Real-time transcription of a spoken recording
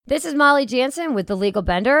This is Molly Jansen with The Legal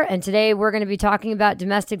Bender, and today we're going to be talking about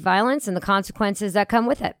domestic violence and the consequences that come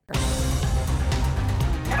with it.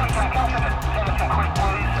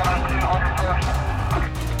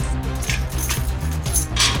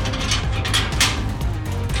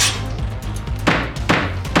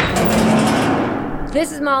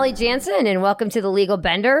 This is Molly Jansen, and welcome to The Legal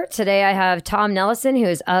Bender. Today I have Tom Nellessen, who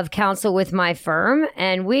is of counsel with my firm,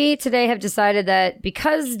 and we today have decided that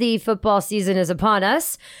because the football season is upon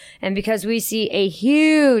us, and because we see a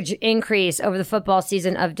huge increase over the football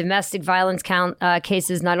season of domestic violence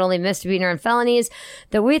cases, not only misdemeanor and felonies,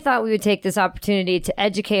 that we thought we would take this opportunity to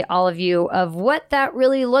educate all of you of what that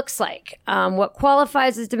really looks like, what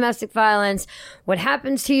qualifies as domestic violence, what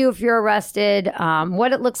happens to you if you're arrested,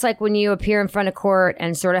 what it looks like when you appear in front of court,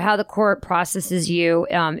 and sort of how the court processes you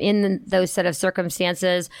in those set of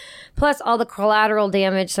circumstances, plus all the collateral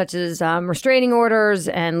damage such as restraining orders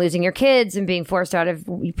and losing your kids and being forced out of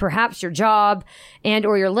perhaps your job and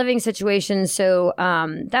or your living situation. So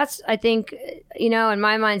that's, I think, in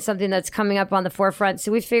my mind, something that's coming up on the forefront.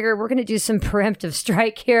 So we figured we're going to do some preemptive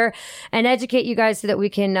strike here and educate you guys so that we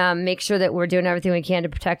can make sure that we're doing everything we can to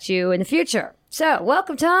protect you in the future. So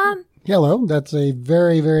welcome, Tom. Hello. That's a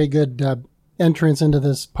very, very good entrance into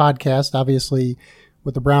this podcast. Obviously,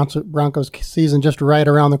 with the Broncos season just right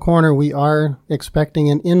around the corner, we are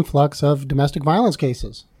expecting an influx of domestic violence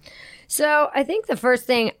cases. So I think the first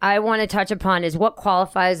thing I want to touch upon is what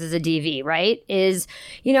qualifies as a DV, right? Is,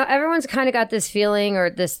 everyone's kind of got this feeling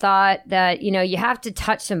or this thought that, you have to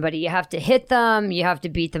touch somebody, you have to hit them, you have to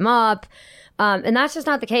beat them up. And that's just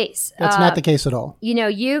not the case. That's not the case at all.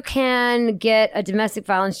 You can get a domestic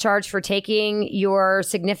violence charge for taking your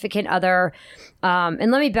significant other.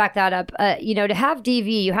 And let me back that up. To have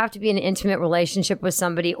DV, you have to be in an intimate relationship with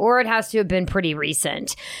somebody, or it has to have been pretty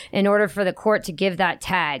recent in order for the court to give that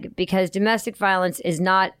tag, because domestic violence is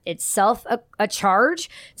not itself a charge.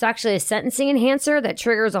 It's actually a sentencing enhancer that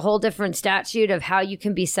triggers a whole different statute of how you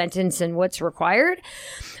can be sentenced and what's required.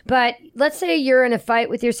 But let's say you're in a fight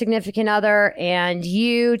with your significant other and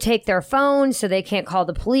you take their phone so they can't call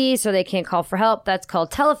the police or they can't call for help. That's called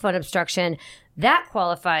telephone obstruction. That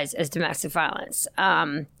qualifies as domestic violence.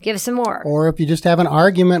 Give us some more. Or if you just have an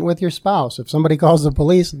argument with your spouse, if somebody calls the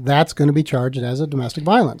police, that's going to be charged as a domestic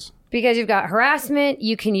violence. Because you've got harassment,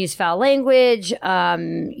 you can use foul language.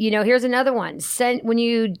 Here's another one. When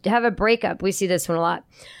you have a breakup, we see this one a lot.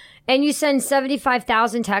 And you send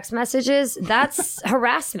 75,000 text messages, that's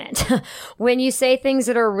harassment. When you say things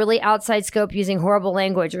that are really outside scope using horrible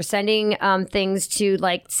language, or sending things to,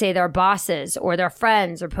 say, their bosses or their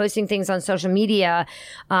friends, or posting things on social media,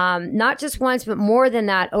 not just once, but more than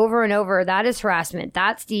that, over and over, that is harassment.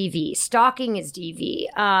 That's DV. Stalking is DV.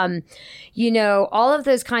 All of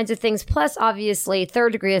those kinds of things, plus obviously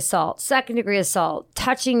third-degree assault, second-degree assault,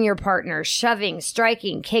 touching your partner, shoving,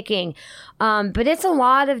 striking, kicking. But it's a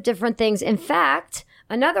lot of different things. In fact,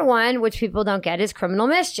 another one, which people don't get, is criminal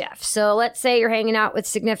mischief. So let's say you're hanging out with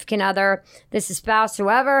significant other, this is spouse,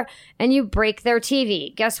 whoever, and you break their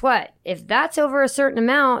TV. Guess what? If that's over a certain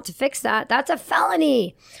amount to fix that, that's a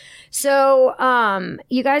felony. So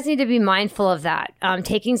you guys need to be mindful of that.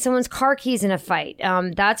 Taking someone's car keys in a fight,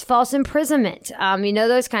 that's false imprisonment.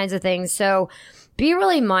 Those kinds of things. So be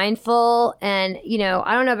really mindful. And,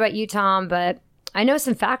 I don't know about you, Tom, but I know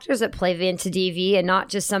some factors that play into DV, and not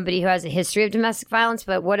just somebody who has a history of domestic violence,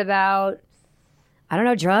 but what about,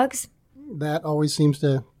 drugs? That always seems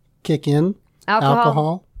to kick in.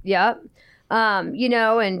 Alcohol. Yep.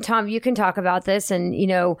 And Tom, you can talk about this. And,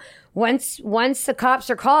 once the cops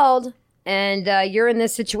are called and you're in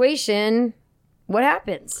this situation, what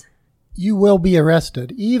happens? You will be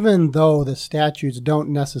arrested, even though the statutes don't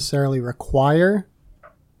necessarily require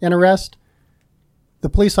an arrest. The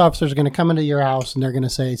police officers are going to come into your house and they're going to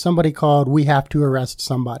say, somebody called, we have to arrest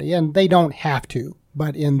somebody. And they don't have to,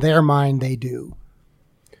 but in their mind, they do.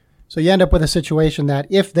 So you end up with a situation that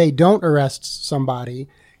if they don't arrest somebody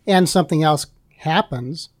and something else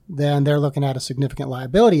happens, then they're looking at a significant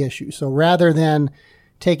liability issue. So rather than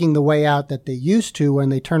taking the way out that they used to when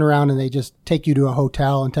they turn around and they just take you to a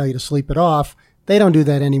hotel and tell you to sleep it off, they don't do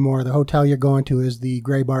that anymore. The hotel you're going to is the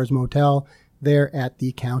Gray Bars Motel. They're at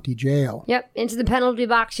the county jail. Yep, into the penalty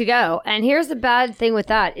box you go. And here's the bad thing with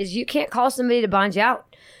that is you can't call somebody to bond you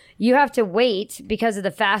out. you have to wait because of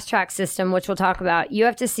the fast track system, which we'll talk about. You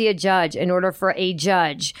have to see a judge in order for a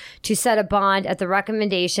judge to set a bond at the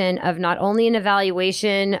recommendation of not only an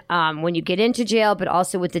evaluation when you get into jail, but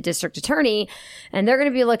also with the district attorney. And they're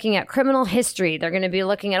going to be looking at criminal history. They're going to be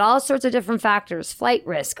looking at all sorts of different factors, flight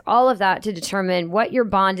risk, all of that to determine what your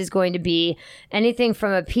bond is going to be. Anything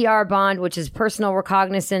from a PR bond, which is personal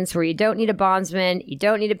recognizance, where you don't need a bondsman, you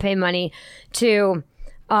don't need to pay money, to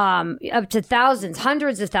up to thousands,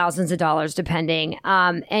 hundreds of thousands of dollars, depending.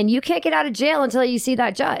 And you can't get out of jail until you see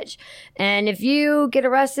that judge. And if you get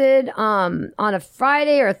arrested on a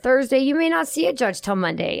Friday or Thursday, you may not see a judge till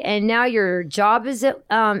Monday. And now your job is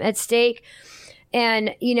at stake.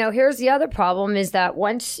 And, here's the other problem is that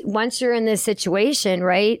once you're in this situation,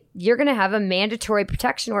 right, you're going to have a mandatory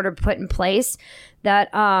protection order put in place that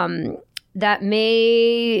that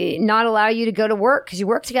may not allow you to go to work because you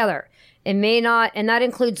work together. It may not, and that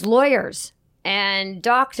includes lawyers and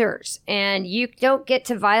doctors, and you don't get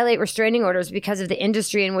to violate restraining orders because of the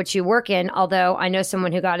industry in which you work in, although I know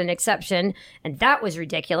someone who got an exception, and that was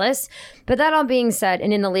ridiculous. But that all being said,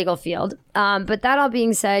 and in the legal field, but that all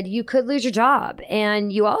being said, you could lose your job,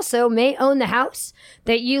 and you also may own the house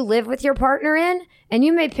that you live with your partner in, and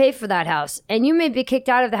you may pay for that house, and you may be kicked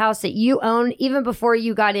out of the house that you own even before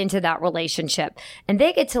you got into that relationship, and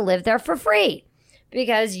they get to live there for free,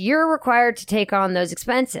 because you're required to take on those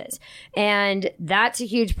expenses. And that's a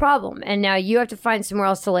huge problem. And now you have to find somewhere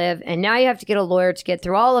else to live. And now you have to get a lawyer to get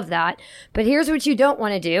through all of that. But here's what you don't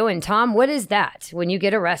want to do. And Tom, what is that when you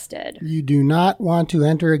get arrested? You do not want to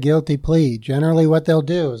enter a guilty plea. Generally, what they'll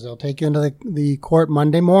do is they'll take you into the court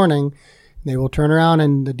Monday morning. They will turn around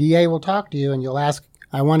and the DA will talk to you and you'll ask,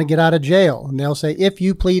 I want to get out of jail. And they'll say, if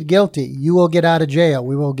you plead guilty, you will get out of jail.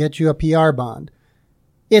 We will get you a PR bond.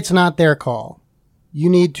 It's not their call. You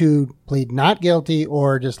need to plead not guilty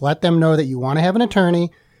or just let them know that you want to have an attorney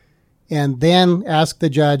and then ask the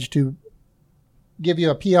judge to give you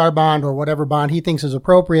a PR bond or whatever bond he thinks is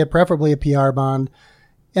appropriate, preferably a PR bond,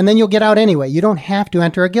 and then you'll get out anyway. You don't have to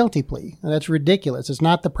enter a guilty plea. That's ridiculous. It's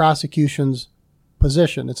not the prosecution's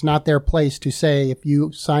position. It's not their place to say if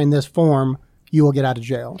you sign this form, you will get out of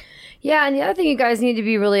jail. Yeah, and the other thing you guys need to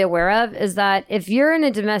be really aware of is that if you're in a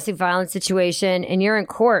domestic violence situation and you're in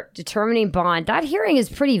court determining bond, that hearing is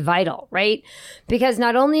pretty vital, right? Because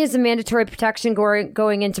not only is the mandatory protection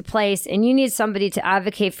going into place and you need somebody to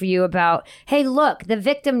advocate for you about, hey, look, the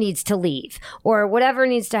victim needs to leave or whatever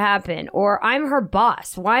needs to happen, or I'm her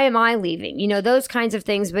boss, why am I leaving? You know, those kinds of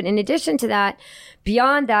things. But in addition to that,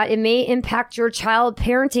 beyond that, it may impact your child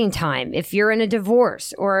parenting time if you're in a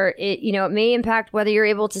divorce, or it may impact whether you're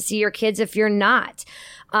able to see your kids if you're not.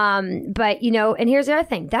 But and here's the other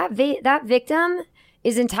thing: that victim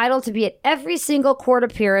is entitled to be at every single court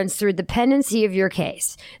appearance through the pendency of your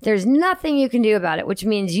case. There's nothing you can do about it, which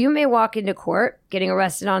means you may walk into court, getting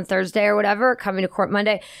arrested on Thursday or whatever, coming to court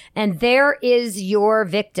Monday, and there is your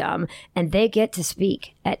victim, and they get to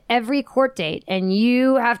speak at every court date. And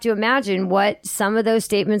you have to imagine what some of those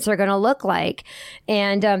statements are going to look like.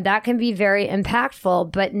 And that can be very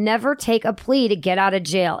impactful, but never take a plea to get out of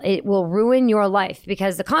jail. It will ruin your life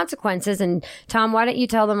because the consequences, and Tom, why don't you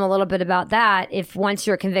tell them a little bit about that if once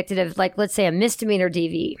you're convicted of, like, let's say a misdemeanor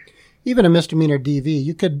DV. Even a misdemeanor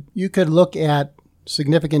DV, you could look at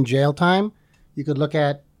significant jail time. You could look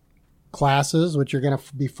at classes, which you're going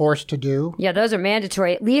to be forced to do. Yeah, those are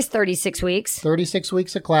mandatory, at least 36 weeks. 36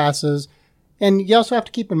 weeks of classes. And you also have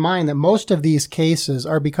to keep in mind that most of these cases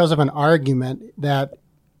are because of an argument that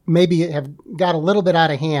maybe have got a little bit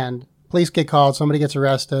out of hand. Police get called, somebody gets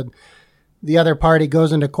arrested. The other party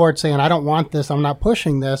goes into court saying, I don't want this, I'm not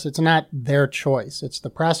pushing this. It's not their choice. It's the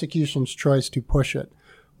prosecution's choice to push it.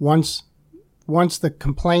 Once the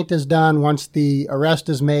complaint is done, once the arrest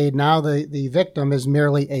is made, now the victim is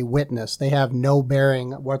merely a witness. They have no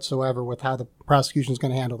bearing whatsoever with how the prosecution is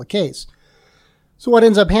going to handle the case. So what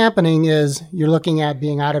ends up happening is you're looking at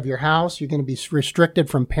being out of your house. You're going to be restricted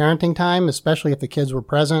from parenting time, especially if the kids were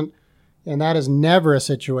present. And that is never a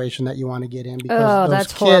situation that you want to get in because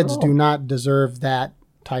those kids do not deserve that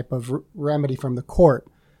type of remedy from the court.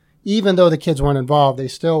 Even though the kids weren't involved, they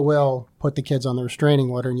still will put the kids on the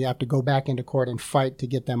restraining order, and you have to go back into court and fight to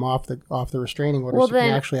get them off the restraining order so you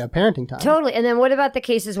can actually have parenting time. Totally. And then what about the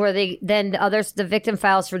cases where the victim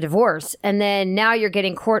files for divorce, and then now you're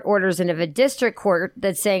getting court orders in of a district court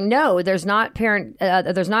that's saying no, there's not parenting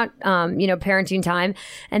time,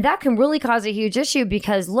 and that can really cause a huge issue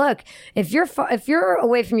because look, if you're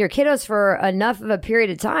away from your kiddos for enough of a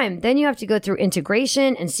period of time, then you have to go through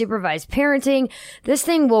integration and supervised parenting. This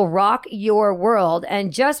thing will rock your world,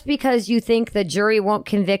 and just because you think the jury won't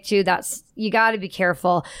convict you, you got to be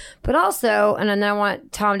careful. But also, and then I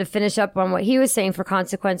want Tom to finish up on what he was saying for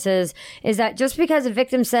consequences, is that just because a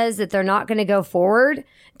victim says that they're not going to go forward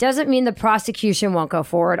doesn't mean the prosecution won't go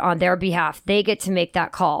forward on their behalf. They get to make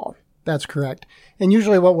that call. That's correct. And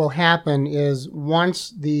usually what will happen is once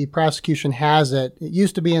the prosecution has it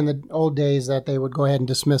used to be in the old days that they would go ahead and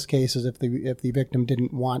dismiss cases if the victim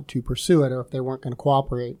didn't want to pursue it or if they weren't going to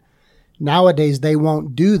cooperate. Nowadays, they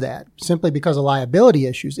won't do that simply because of liability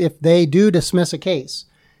issues. If they do dismiss a case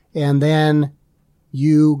and then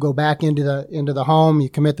you go back into the home, you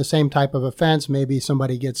commit the same type of offense, maybe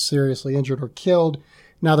somebody gets seriously injured or killed,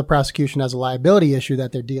 now the prosecution has a liability issue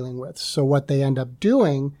that they're dealing with. So what they end up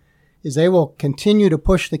doing is they will continue to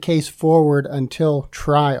push the case forward until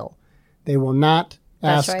trial. They will not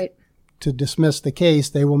ask to dismiss the case.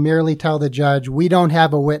 They will merely tell the judge, we don't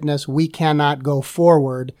have a witness, we cannot go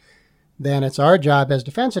forward. Then it's our job as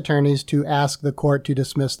defense attorneys to ask the court to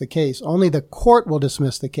dismiss the case. Only the court will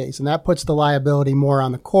dismiss the case, and that puts the liability more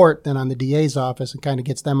on the court than on the DA's office and kind of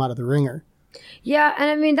gets them out of the ringer. Yeah, and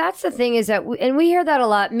I mean, that's the thing is that, we hear that a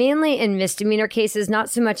lot, mainly in misdemeanor cases, not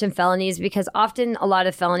so much in felonies, because often a lot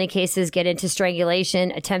of felony cases get into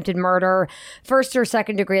strangulation, attempted murder, first or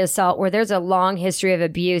second degree assault, where there's a long history of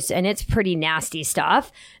abuse, and it's pretty nasty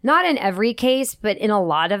stuff. Not in every case, but in a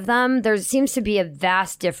lot of them, there seems to be a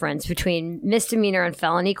vast difference between misdemeanor and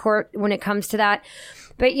felony court when it comes to that.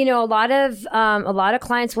 But, you know, a lot of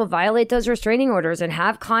clients will violate those restraining orders and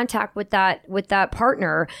have contact with that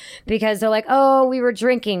partner because they're like, oh, we were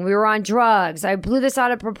drinking, we were on drugs, I blew this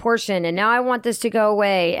out of proportion, and now I want this to go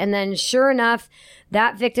away. And then sure enough,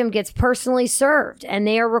 that victim gets personally served, and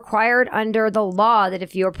they are required under the law that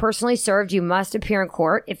if you are personally served, you must appear in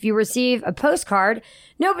court. If you receive a postcard,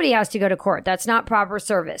 nobody has to go to court. That's not proper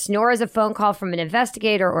service, nor is a phone call from an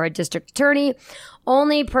investigator or a district attorney.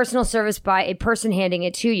 Only personal service by a person handing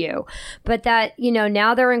it to you. But that, you know,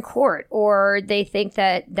 now they're in court, or they think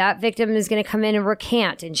that victim is going to come in and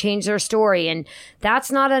recant and change their story. And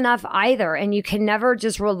that's not enough either. And you can never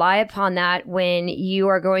just rely upon that when you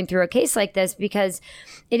are going through a case like this, because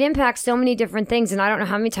it impacts so many different things. And I don't know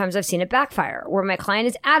how many times I've seen it backfire where my client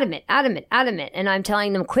is adamant. And I'm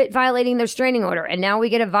telling them, quit violating their restraining order. And now we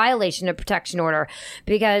get a violation of protection order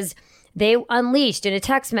because they unleashed in a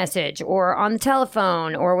text message or on the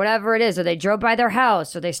telephone or whatever it is, or they drove by their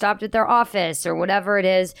house or they stopped at their office or whatever it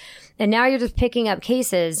is. And now you're just picking up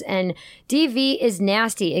cases, and DV is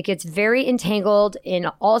nasty. It gets very entangled in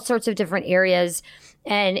all sorts of different areas.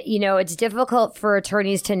 And, you know, it's difficult for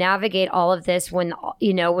attorneys to navigate all of this when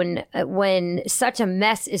such a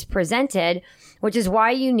mess is presented, which is why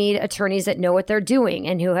you need attorneys that know what they're doing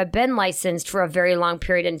and who have been licensed for a very long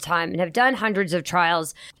period of time and have done hundreds of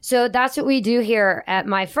trials. So that's what we do here at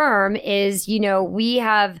my firm is, you know, we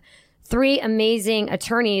have 3 amazing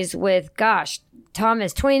attorneys with, Tom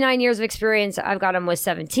has 29 years of experience. I've got almost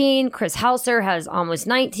 17. Chris Hauser has almost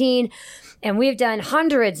 19. And we've done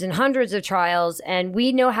hundreds and hundreds of trials, and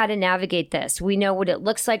we know how to navigate this. We know what it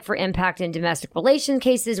looks like for impact in domestic relation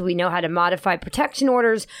cases. We know how to modify protection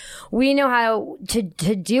orders. We know how to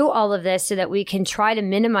do all of this so that we can try to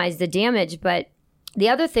minimize the damage. But the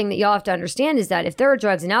other thing that y'all have to understand is that if there are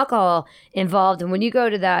drugs and alcohol involved, and when you go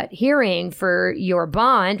to that hearing for your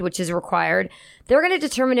bond, which is required, they're going to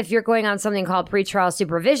determine if you're going on something called pretrial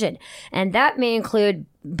supervision. And that may include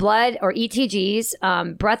blood or ETGs,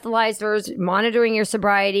 breathalyzers, monitoring your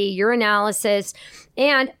sobriety, urinalysis,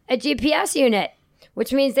 and a GPS unit,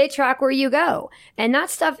 which means they track where you go. And that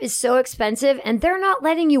stuff is so expensive, and they're not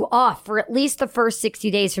letting you off for at least the first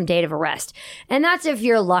 60 days from date of arrest. And that's if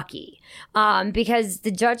you're lucky, because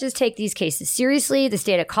the judges take these cases seriously. The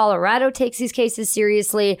state of Colorado takes these cases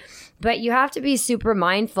seriously. But you have to be super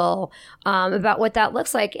mindful about what that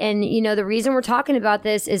looks like. And, you know, the reason we're talking about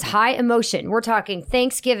this is high emotion. We're talking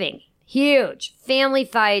Thanksgiving, huge family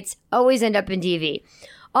fights, always end up in DV.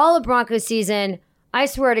 All of Broncos season, I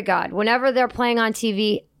swear to God, whenever they're playing on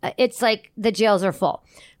TV, it's like the jails are full.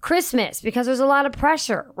 Christmas, because there's a lot of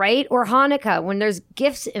pressure, right? Or Hanukkah, when there's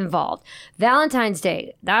gifts involved. Valentine's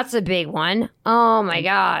Day, that's a big one. Oh my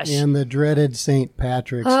gosh. And the dreaded St.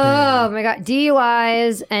 Patrick's Day. Oh my God.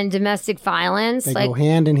 DUIs and domestic violence. They go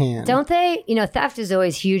hand in hand. Don't they? You know, theft is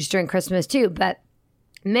always huge during Christmas too, but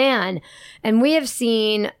man, and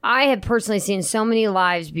I have personally seen so many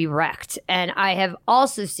lives be wrecked. And I have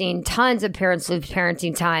also seen tons of parents lose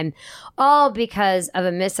parenting time, all because of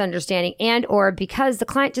a misunderstanding and or because the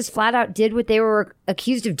client just flat out did what they were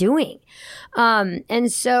accused of doing.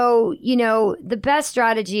 And so, you know, the best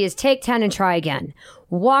strategy is take 10 and try again.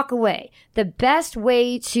 walk away. The best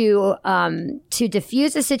way to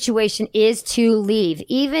diffuse a situation is to leave,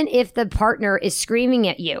 even if the partner is screaming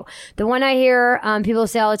at you. The one I hear people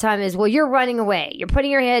say all the time is, well, you're running away. You're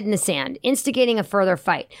putting your head in the sand, instigating a further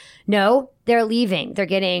fight. No, they're leaving. They're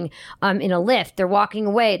getting in a lift. They're walking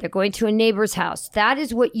away. They're going to a neighbor's house. That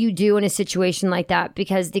is what you do in a situation like that,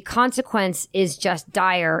 because the consequence is just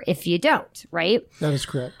dire if you don't, right? That is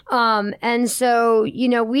correct. And so,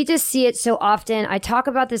 we just see it so often. I talk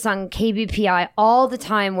about this on KBPI all the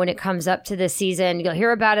time when it comes up to this season. You'll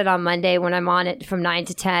hear about it on Monday when I'm on it from 9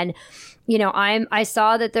 to 10. I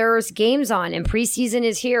saw that there's games on and preseason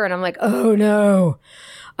is here, and I'm like, oh no,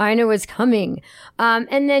 I know it's coming.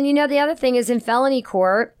 And then, the other thing is in felony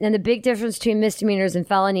court, and the big difference between misdemeanors and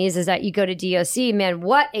felonies is that you go to DOC. Man,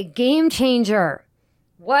 what a game changer.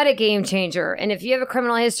 What a game changer. And if you have a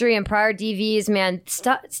criminal history and prior DVs, man,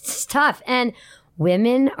 it's tough. And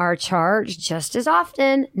women are charged just as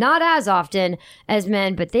often, not as often as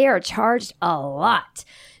men, but they are charged a lot.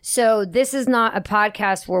 So this is not a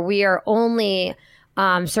podcast where we are only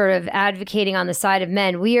sort of advocating on the side of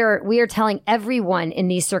men. We are telling everyone in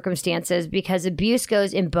these circumstances, because abuse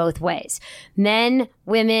goes in both ways. Men,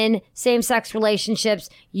 women, same-sex relationships,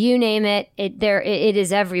 you name it, it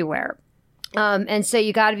is everywhere. And so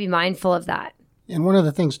you got to be mindful of that. And one of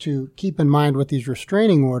the things to keep in mind with these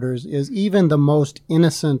restraining orders is even the most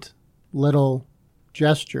innocent little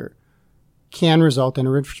gesture can result in a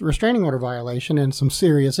restraining order violation and some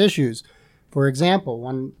serious issues. For example,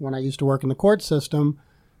 when I used to work in the court system,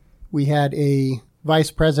 we had a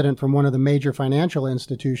vice president from one of the major financial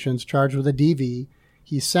institutions charged with a DV.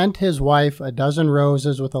 He sent his wife a dozen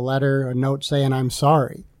roses with a note saying, "I'm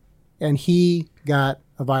sorry." And he got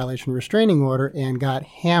a violation of restraining order and got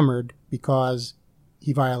hammered because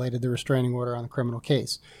he violated the restraining order on the criminal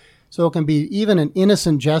case. So it can be even an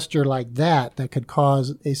innocent gesture like that could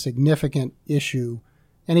cause a significant issue.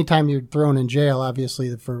 Anytime you're thrown in jail,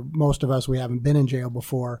 obviously, for most of us, we haven't been in jail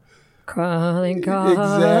before. Calling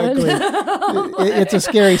God. Exactly. It's a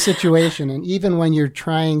scary situation. And even when you're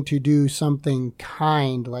trying to do something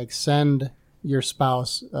kind, like send your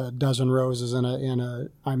spouse a dozen roses in a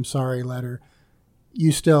I'm sorry letter,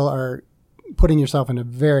 you still are putting yourself in a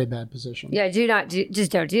very bad position. Yeah,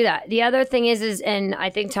 just don't do that. The other thing is, and I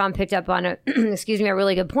think Tom picked up on a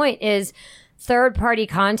really good point, is third-party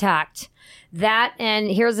contact. That,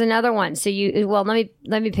 and here's another one. So let me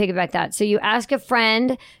piggyback that. So you ask a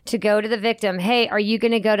friend to go to the victim. Hey, are you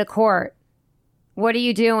going to go to court? What are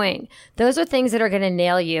you doing? Those are things that are going to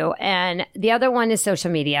nail you. And the other one is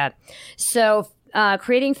social media. So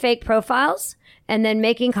creating fake profiles and then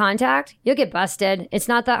making contact, you'll get busted. It's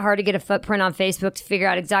not that hard to get a footprint on Facebook to figure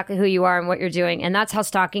out exactly who you are and what you're doing. And that's how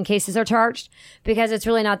stalking cases are charged, because it's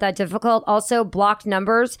really not that difficult. Also, blocked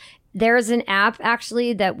numbers. There is an app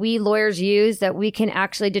actually that we lawyers use that we can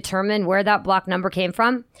actually determine where that blocked number came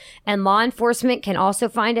from. And law enforcement can also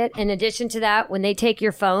find it. In addition to that, when they take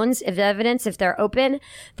your phones of evidence, if they're open,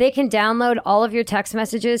 they can download all of your text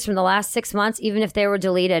messages from the last 6 months, even if they were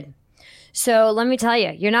deleted. So let me tell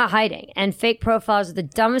you, you're not hiding. And fake profiles are the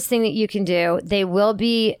dumbest thing that you can do. You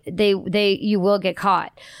will get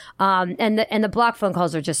caught. And the block phone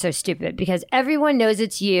calls are just so stupid, because everyone knows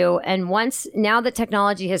it's you. And now that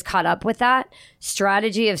technology has caught up with that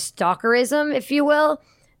strategy of stalkerism, if you will,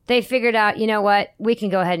 they figured out, you know what, we can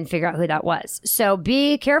go ahead and figure out who that was. So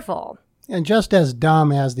be careful. And just as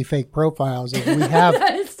dumb as the fake profiles, is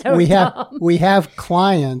we have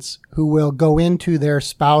clients who will go into their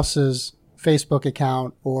spouse's Facebook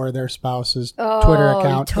account or their spouse's Twitter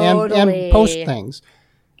account and post things.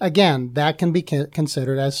 Again, that can be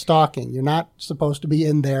considered as stalking. You're not supposed to be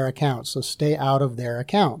in their accounts, so stay out of their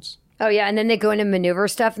accounts. Oh, yeah. And then they go in and maneuver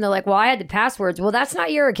stuff and they're like, well, I had the passwords. Well, that's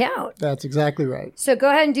not your account. That's exactly right. So go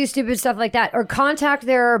ahead and do stupid stuff like that, or contact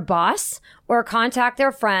their boss, or contact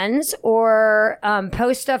their friends, or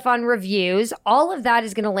post stuff on reviews. All of that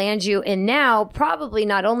is going to land you in now probably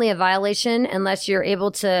not only a violation, unless you're able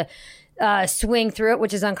to swing through it,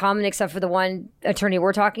 which is uncommon except for the one attorney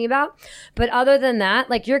we're talking about. But other than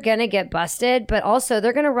that, like, you're going to get busted, but also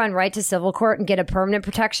they're going to run right to civil court and get a permanent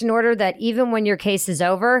protection order that even when your case is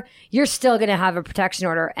over, you're still going to have a protection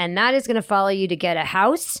order. And that is going to follow you to get a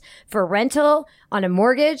house for rental, on a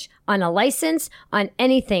mortgage, on a license, on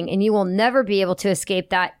anything. And you will never be able to escape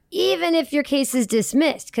that, even if your case is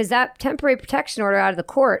dismissed, because that temporary protection order out of the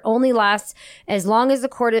court only lasts as long as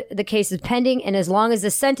the case is pending and as long as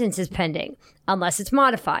the sentence is pending, unless it's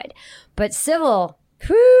modified. But civil,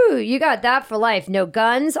 you got that for life. No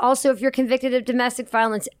guns. Also, if you're convicted of domestic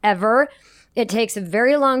violence ever, it takes a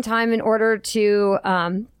very long time in order to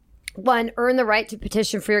one, earn the right to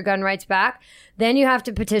petition for your gun rights back. Then you have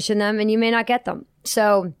to petition them and you may not get them.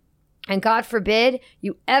 So, and God forbid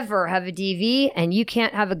you ever have a DV and you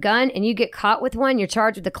can't have a gun and you get caught with one, you're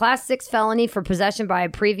charged with a class 6 felony for possession by a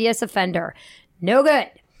previous offender. No good.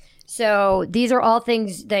 So these are all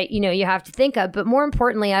things that, you have to think of. But more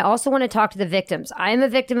importantly, I also want to talk to the victims. I am a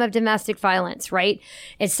victim of domestic violence, right?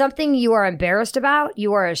 It's something you are embarrassed about,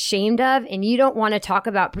 you are ashamed of, and you don't want to talk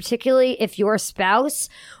about, particularly if your spouse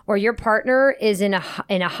or your partner is in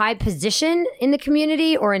a high position in the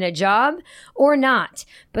community or in a job or not.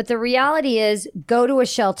 But the reality is, go to a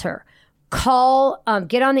shelter. Call,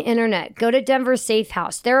 get on the internet, go to Denver Safe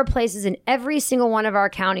House. There are places in every single one of our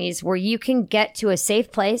counties where you can get to a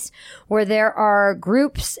safe place, where there are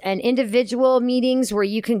groups and individual meetings where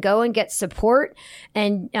you can go and get support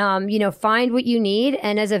and, find what you need.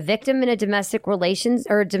 And as a victim in a domestic relations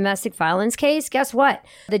or domestic violence case, guess what?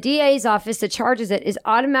 The DA's office that charges it is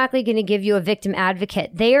automatically going to give you a victim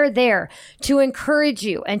advocate. They are there to encourage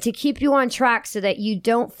you and to keep you on track so that you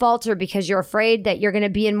don't falter because you're afraid that you're going to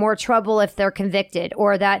be in more trouble if they're convicted,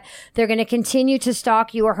 or that they're going to continue to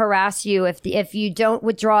stalk you or harass you if you don't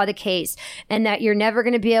withdraw the case, and that you're never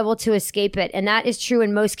going to be able to escape it. And that is true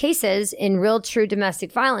in most cases. In real true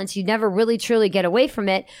domestic violence, you never really truly get away from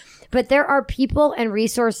it. But there are people and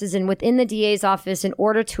resources within the DA's office in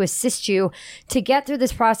order to assist you to get through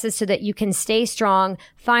this process so that you can stay strong,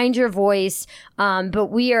 find your voice.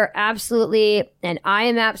 But we are absolutely, and I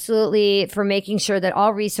am absolutely for making sure that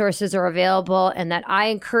all resources are available and that I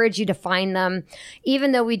encourage you to find them.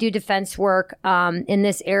 Even though we do defense work in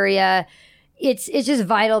this area, it's just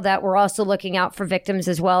vital that we're also looking out for victims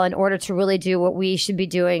as well in order to really do what we should be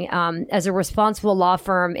doing as a responsible law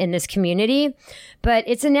firm in this community. But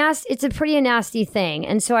it's a pretty nasty thing.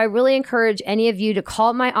 And so I really encourage any of you to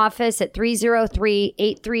call my office at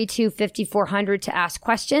 303-832-5400 to ask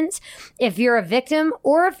questions if you're a victim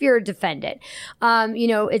or if you're a defendant.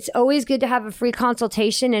 It's always good to have a free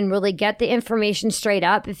consultation and really get the information straight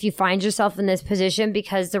up if you find yourself in this position,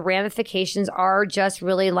 because the ramifications are just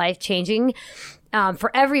really life-changing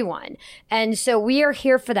for everyone. And so we are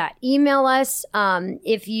here for that. Email us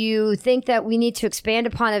if you think that we need to expand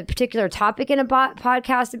upon a particular topic in a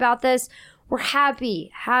podcast about this. We're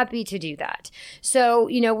happy to do that. So,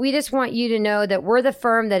 we just want you to know that we're the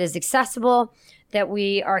firm that is accessible, that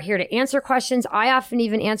we are here to answer questions. I often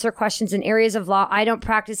even answer questions in areas of law I don't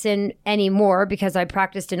practice in anymore because I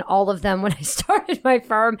practiced in all of them when I started my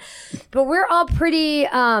firm. But we're all pretty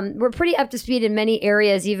up to speed in many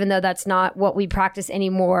areas, even though that's not what we practice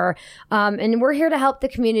anymore. And we're here to help the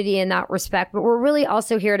community in that respect. But we're really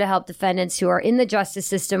also here to help defendants who are in the justice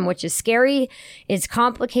system, which is scary. It's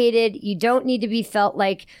complicated. You don't need to be felt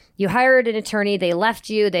like you hired an attorney, they left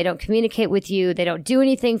you, they don't communicate with you, they don't do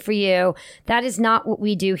anything for you. That is not what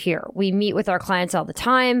we do here. We meet with our clients all the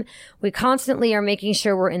time. We constantly are making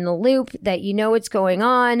sure we're in the loop, that you know what's going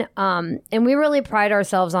on. And we really pride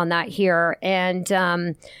ourselves on that here. And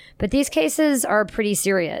but these cases are pretty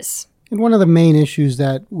serious. And one of the main issues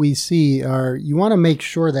that we see are, you want to make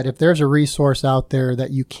sure that if there's a resource out there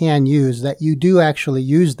that you can use, that you do actually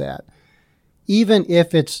use that. Even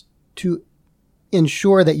if it's to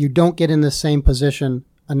ensure that you don't get in the same position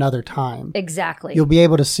another time. Exactly. You'll be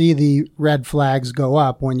able to see the red flags go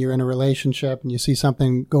up when you're in a relationship and you see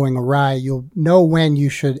something going awry. You'll know when you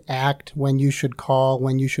should act, when you should call,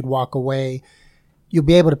 when you should walk away. You'll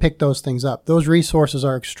be able to pick those things up. Those resources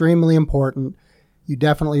are extremely important. You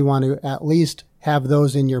definitely want to at least have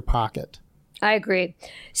those in your pocket. I agree.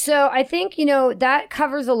 So I think, that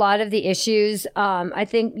covers a lot of the issues. I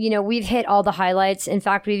think, we've hit all the highlights. In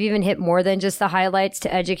fact, we've even hit more than just the highlights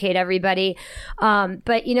to educate everybody.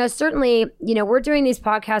 But, certainly, we're doing these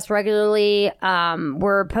podcasts regularly.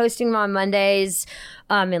 We're posting them on Mondays.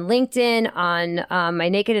 In LinkedIn, on my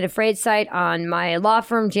Naked and Afraid site, on my law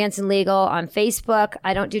firm, Jansen Legal, on Facebook.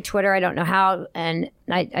 I don't do Twitter. I don't know how. And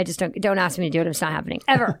I just don't ask me to do it. It's not happening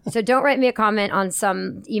ever. So don't write me a comment on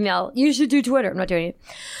some email. You should do Twitter. I'm not doing it.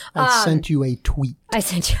 I sent you a tweet.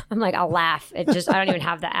 I'm like, I'll laugh. I don't even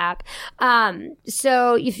have the app.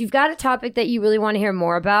 So if you've got a topic that you really want to hear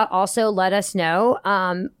more about, also let us know.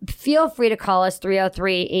 Feel free to call us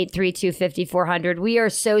 303-832-5400. We are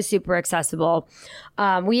so super accessible.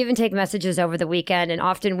 We even take messages over the weekend, and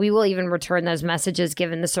often we will even return those messages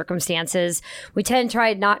given the circumstances. We tend to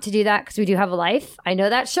try not to do that because we do have a life. I know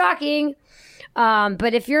that's shocking.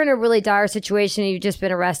 But if you're in a really dire situation and you've just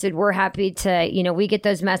been arrested, we're happy to, we get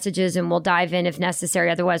those messages and we'll dive in if necessary.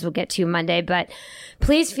 Otherwise, we'll get to you Monday. But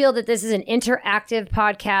please feel that this is an interactive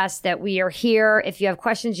podcast, that we are here. If you have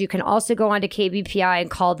questions, you can also go on to KBPI and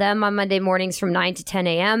call them on Monday mornings from 9 to 10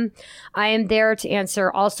 a.m. I am there to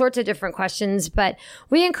answer all sorts of different questions, but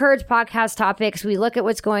we encourage podcast topics. We look at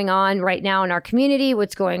what's going on right now in our community,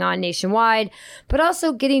 what's going on nationwide, but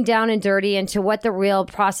also getting down and dirty into what the real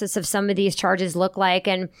process of some of these charges look like.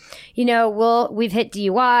 And, we've hit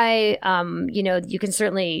DUI. You can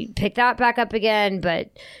certainly pick that back up again, but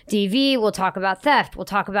DV, we'll talk about theft. We'll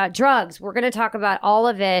talk about drugs. We're going to talk about all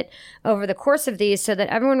of it over the course of these so that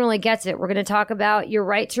everyone really gets it. We're going to talk about your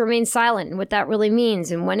right to remain silent and what that really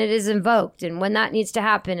means and when it is invoked and when that needs to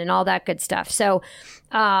happen and all that good stuff. So,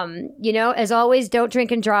 as always, don't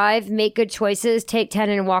drink and drive, make good choices, take 10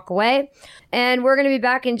 and walk away. And we're going to be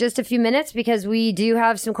back in just a few minutes because we do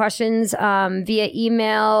have some questions via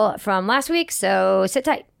email from last week. So sit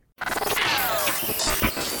tight.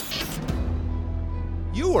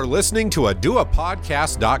 You are listening to a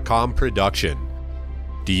doapodcast.com production.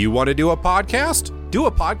 Do you want to do a podcast?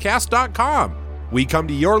 Doapodcast.com. We come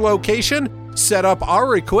to your location, set up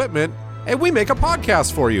our equipment, and we make a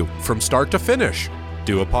podcast for you from start to finish.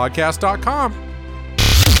 Doapodcast.com.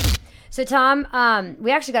 So, Tom,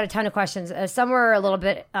 we actually got a ton of questions. Some were a little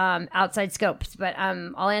bit outside scopes, but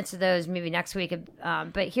I'll answer those maybe next week.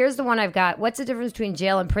 But here's the one I've got. What's the difference between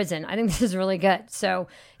jail and prison? I think this is really good. So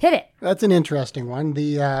hit it. That's an interesting one.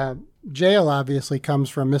 The jail obviously comes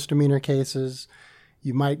from misdemeanor cases.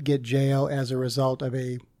 You might get jail as a result of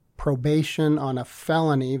a probation on a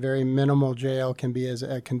felony. Very minimal jail can be as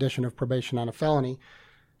a condition of probation on a felony.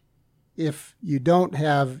 If you don't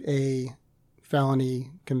have a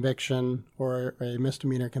felony conviction or a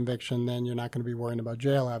misdemeanor conviction, then you're not going to be worrying about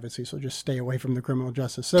jail, obviously. So just stay away from the criminal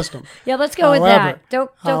justice system. Yeah, let's go with that.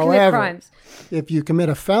 Don't commit crimes. If you commit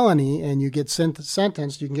a felony and you get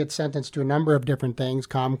sentenced, you can get sentenced to a number of different things: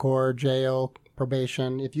 ComCore, jail,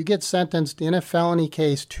 probation. If you get sentenced in a felony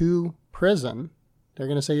case to prison, they're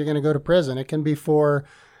going to say you're going to go to prison. It can be for,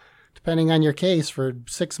 depending on your case, for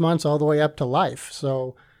 6 months all the way up to life.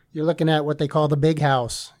 So you're looking at what they call the big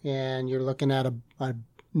house, and you're looking at a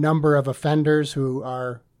number of offenders who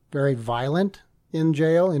are very violent in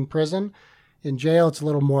jail, in prison. In jail, it's a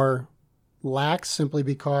little more lax simply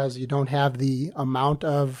because you don't have the amount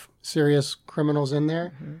of serious criminals in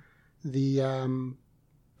there. Mm-hmm. The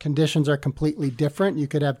conditions are completely different. You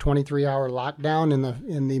could have 23-hour lockdown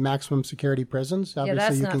in the maximum security prisons.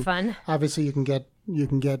 Obviously, that's not fun. Obviously, you can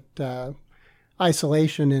get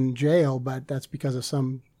isolation in jail, but that's because of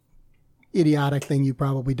some idiotic thing you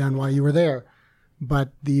probably done while you were there.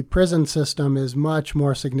 But the prison system is much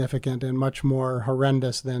more significant and much more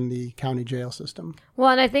horrendous than the county jail system. Well,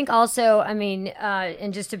 and I think also,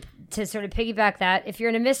 and just to sort of piggyback that, if you're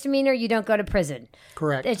in a misdemeanor, you don't go to prison.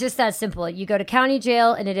 Correct. It's just that simple. You go to county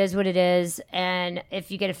jail, and it is what it is. And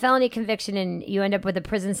if you get a felony conviction and you end up with a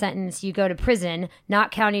prison sentence, you go to prison,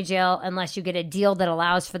 not county jail, unless you get a deal that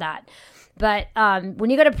allows for that. But when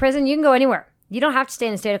you go to prison, you can go anywhere. You don't have to stay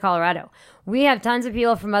in the state of Colorado. We have tons of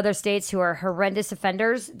people from other states who are horrendous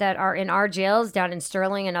offenders that are in our jails down in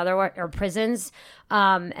Sterling and other prisons.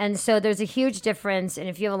 And so there's a huge difference. And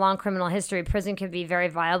if you have a long criminal history, prison can be very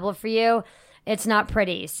viable for you. It's not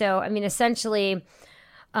pretty. So, essentially,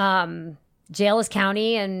 jail is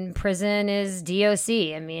county and prison is DOC.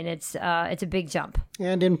 It's a big jump.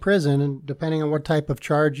 And in prison, and depending on what type of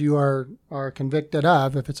charge you are convicted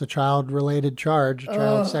of, if it's a child-related charge,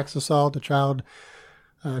 child sex assault, a child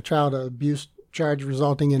abuse charge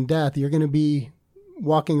resulting in death, you're going to be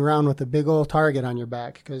walking around with a big old target on your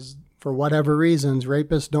back because for whatever reasons,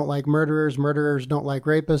 rapists don't like murderers don't like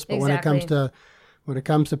rapists. But exactly. when it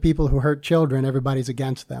comes to people who hurt children, everybody's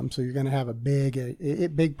against them. So you're going to have a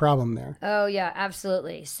big problem there. Oh, yeah,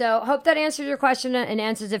 absolutely. So hope that answers your question and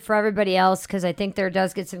answers it for everybody else, because I think there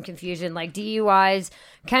does get some confusion. Like DUIs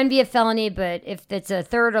can be a felony, but if it's a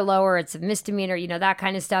third or lower, it's a misdemeanor, that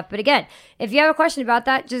kind of stuff. But again, if you have a question about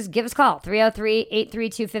that, just give us a call,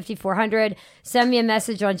 303-832-5400. Send me a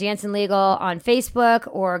message on Jansen Legal on Facebook,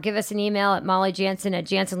 or give us an email at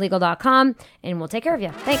mollyjansen@jansenlegal.com, and we'll take care of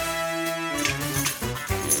you. Thanks.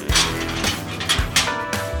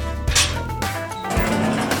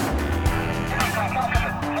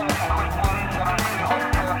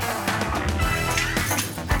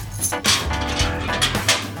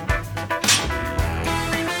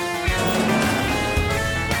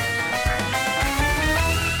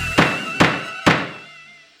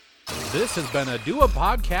 This has been a Do a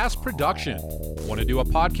Podcast production. Want to do a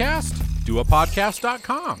podcast?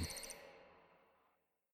 Doapodcast.com.